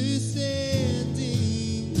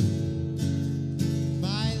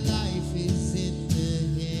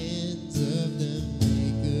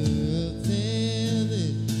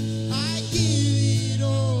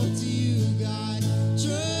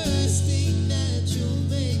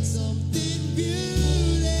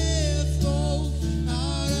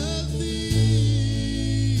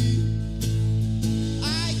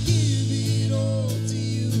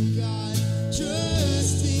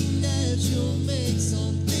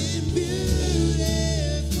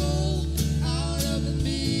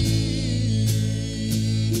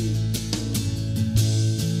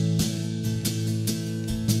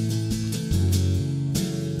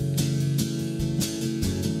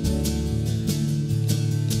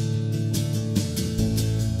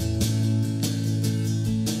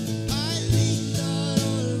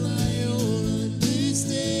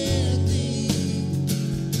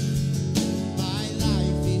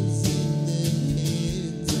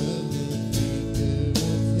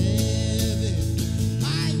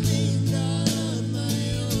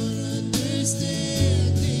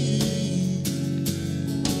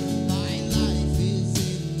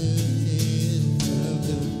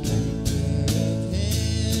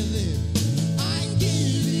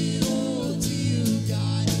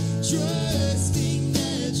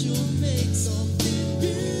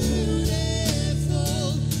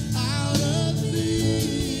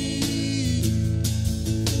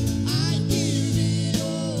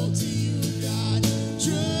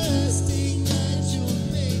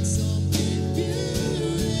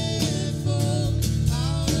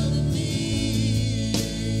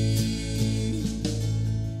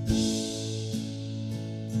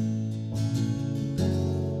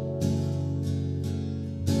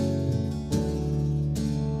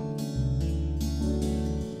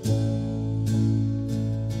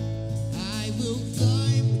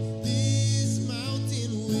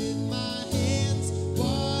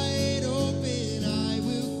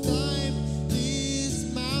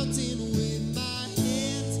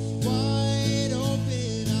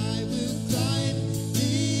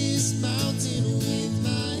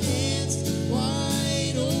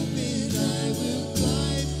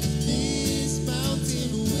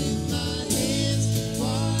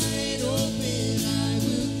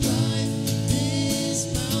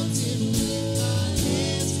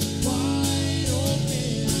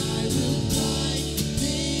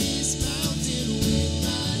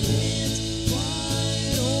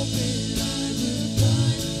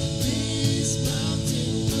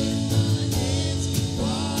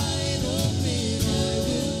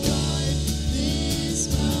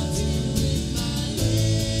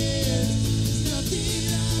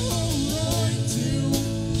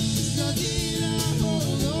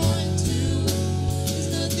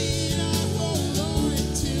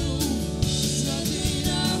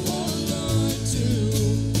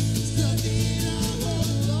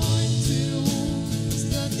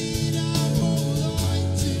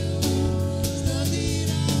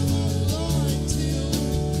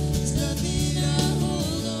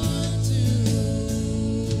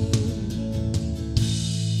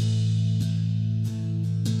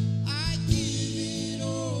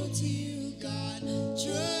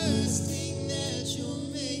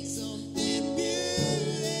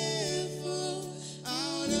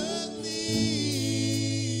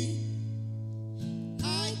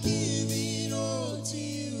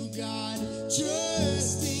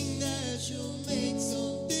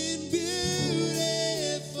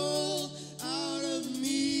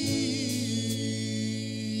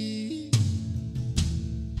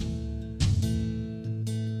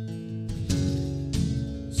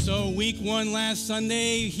week 1 last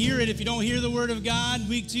Sunday. Hear it. If you don't hear the word of God,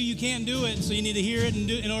 week 2, you can't do it. So you need to hear it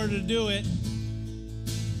in order to do it.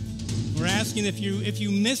 We're asking if you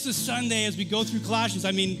miss a Sunday as we go through Colossians.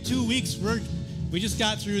 2 weeks, we just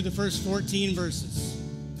got through the first 14 verses.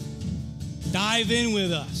 Dive in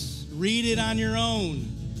with us. Read it on your own.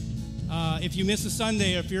 If you miss a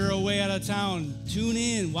Sunday, or if you're away out of town, tune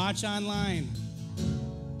in, watch online.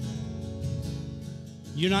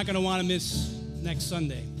 You're not going to want to miss next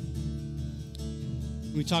Sunday.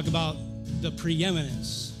 We talk about the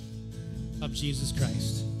preeminence of Jesus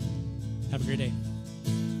Christ. Have a great day.